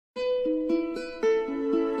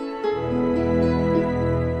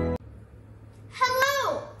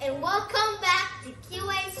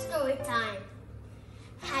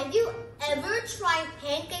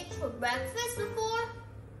pancakes for breakfast before?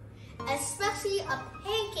 Especially a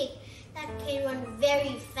pancake that can run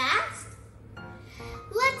very fast?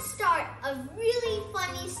 Let's start a really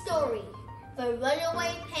funny story, The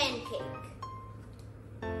Runaway Pancake.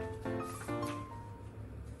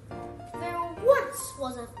 There once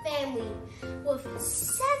was a family with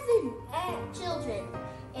 7 children,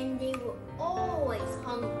 and they were always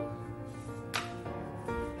hungry.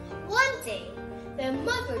 One day, their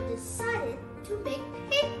mother decided to make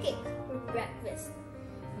pancakes for breakfast.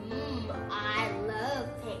 I love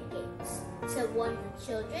pancakes, said one of the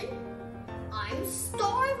children. I'm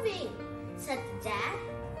starving, said the dad.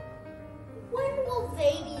 When will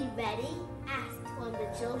they be ready? Asked one of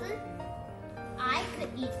the children. I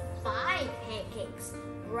could eat 5 pancakes,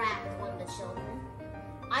 bragged one of the children.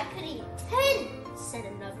 I could eat 10, said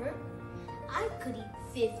another. I could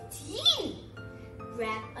eat 15,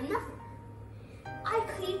 bragged another. I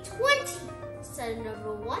could eat 20, said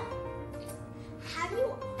another one. Have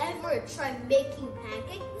you ever tried making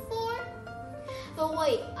pancakes before? The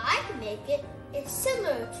way I make it is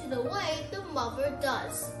similar to the way the mother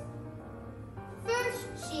does.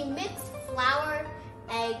 First, she mixed flour,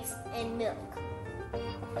 eggs, and milk.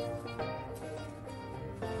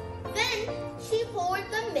 Then, she poured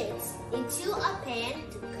the mix into a pan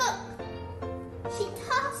to cook. She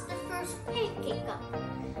tossed the first pancake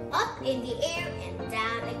up in the air and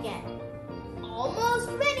down again. Almost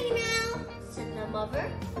ready now, said the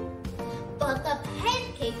mother. But the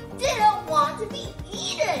pancake didn't want to be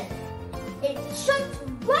eaten. It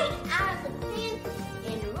jumped right out of the pan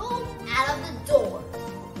and rolled out of the door.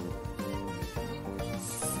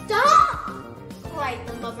 Stop! Cried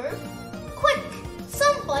the mother. Quick,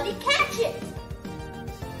 somebody catch it.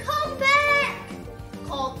 Come back,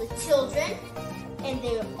 called the children, and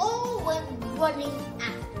they all went running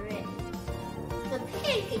after it. The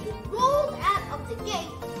pancake rolled out of the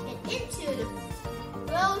gate and into the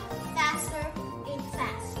road faster and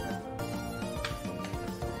faster.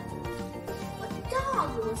 The dog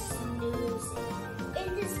was snoozing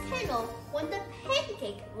in his kennel when the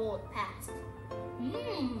pancake rolled past.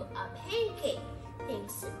 A pancake,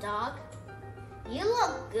 thinks the dog. You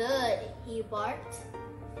look good, he barked.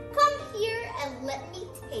 Come here and let me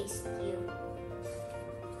taste you.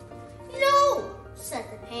 No, said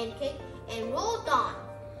the pancake and rolled on,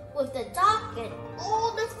 with the dog and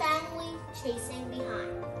all the family chasing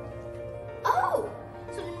behind. Oh,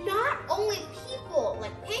 so not only people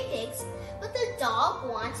like pancakes, but the dog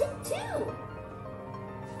wants it too.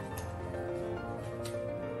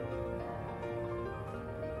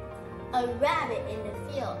 A rabbit in the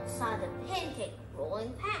field saw the pancake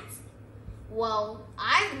rolling past. Well,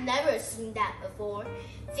 I've never seen that before,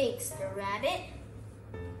 thinks the rabbit.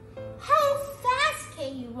 How fast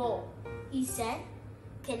can you roll? He said.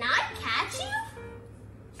 Can I catch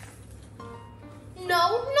you?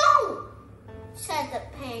 No, no, said the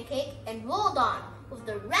pancake and rolled on with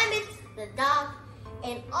the rabbit, the dog,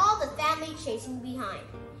 and all the family chasing behind.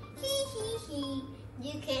 Hee hee hee,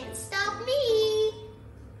 you can't stop me.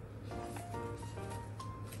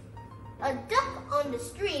 A duck on the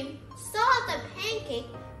stream saw the pancake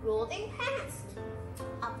rolling past.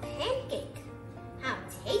 A pancake, how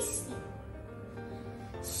tasty.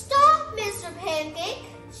 Stop, Mr. Pancake,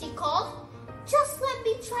 she called. Just let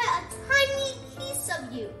me try a tiny piece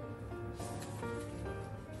of you.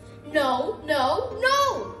 No, no,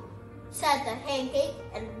 no, said the pancake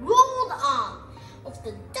and rolled on with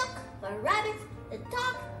the duck, the rabbit, the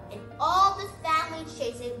dog, and all the family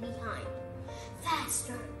chasing behind.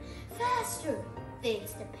 Faster, faster,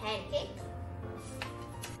 thinks the pancake.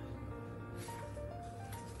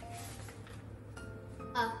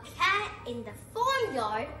 A cat in the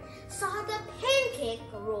farmyard saw the pancake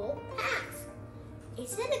roll past.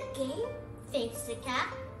 Is it a game? Thinks the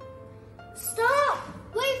cat. Stop!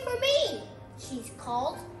 Wait for me! She's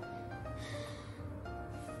called.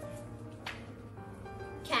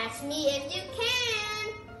 Catch me if you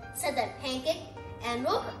can, said the pancake and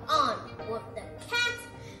rolled on with the cat,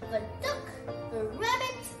 the duck, the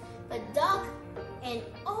rabbit, the dog, and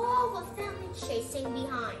all the family chasing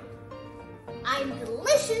behind. I'm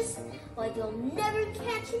delicious, but you'll never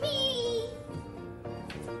catch me.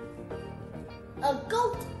 A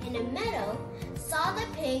goat in a meadow saw the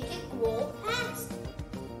pancake roll past.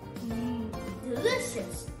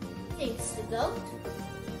 Delicious, thinks the goat.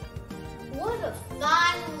 What a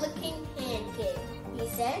fine-looking pancake, he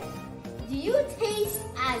said. Do you taste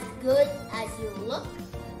as good as you look?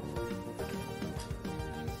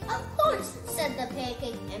 Of course, said the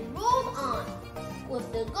pancake and rolled on,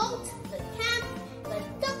 with the goat, the cat, the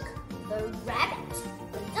duck, the rabbit,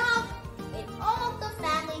 the dog, and all the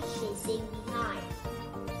family chasing behind.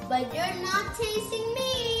 but you're not tasting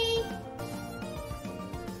me.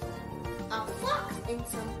 A fox in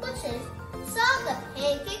some bushes saw the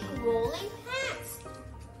pancake rolling past.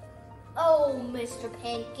 Oh, Mr.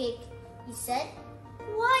 Pancake, he said,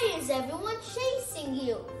 why is everyone chasing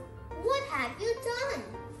you? What have you done?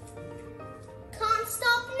 Can't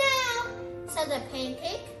stop now, said the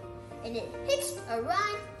pancake, and it hitched a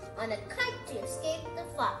ride on a kite to escape the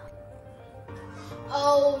fox.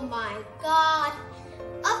 Oh my God!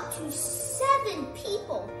 Up to 7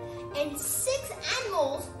 people and 6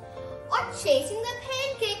 animals are chasing the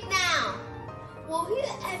pancake now. Will he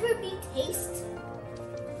ever be tasted?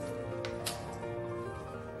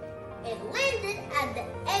 It landed at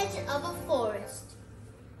the edge of a forest.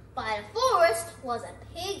 By the forest was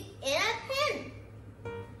a pig in a pen.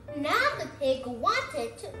 Now the pig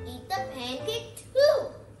wanted to eat the pancake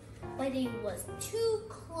too, but he was too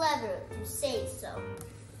clever to say so.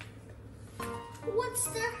 What's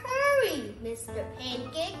the hurry, Mr.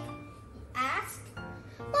 Pancake? He asked.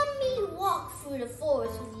 Let me walk through the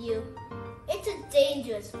forest with you. It's a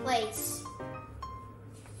dangerous place.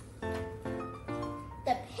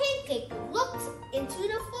 The pancake looked into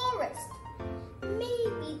the forest.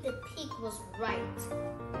 Maybe the pig was right.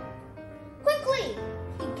 Quickly,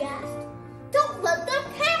 he gasped. Don't let them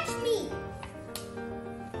catch me!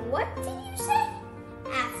 What did you say?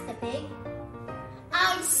 Asked the pig.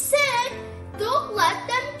 I said, don't let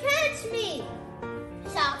them catch me!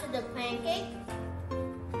 Shouted the pancake.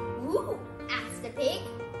 Who? Asked the pig.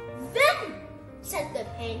 Them, said the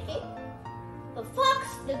pancake. The fox,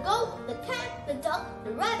 the goat, the cat, the duck,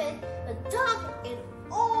 the rabbit, the dog, and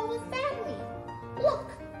all the family.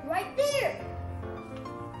 Look, right there.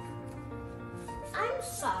 I'm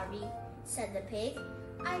sorry, said the pig.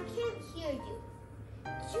 I can't hear you.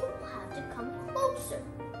 You have to come closer.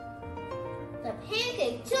 The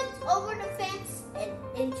pancake jumped over the fence and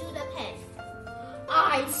into the pen.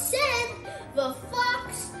 I said, the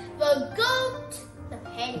fox, the goat, the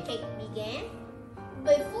pancake began.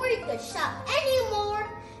 Before he could shout anymore,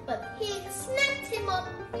 the pig snapped him up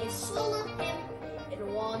and swallowed him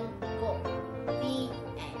in one go.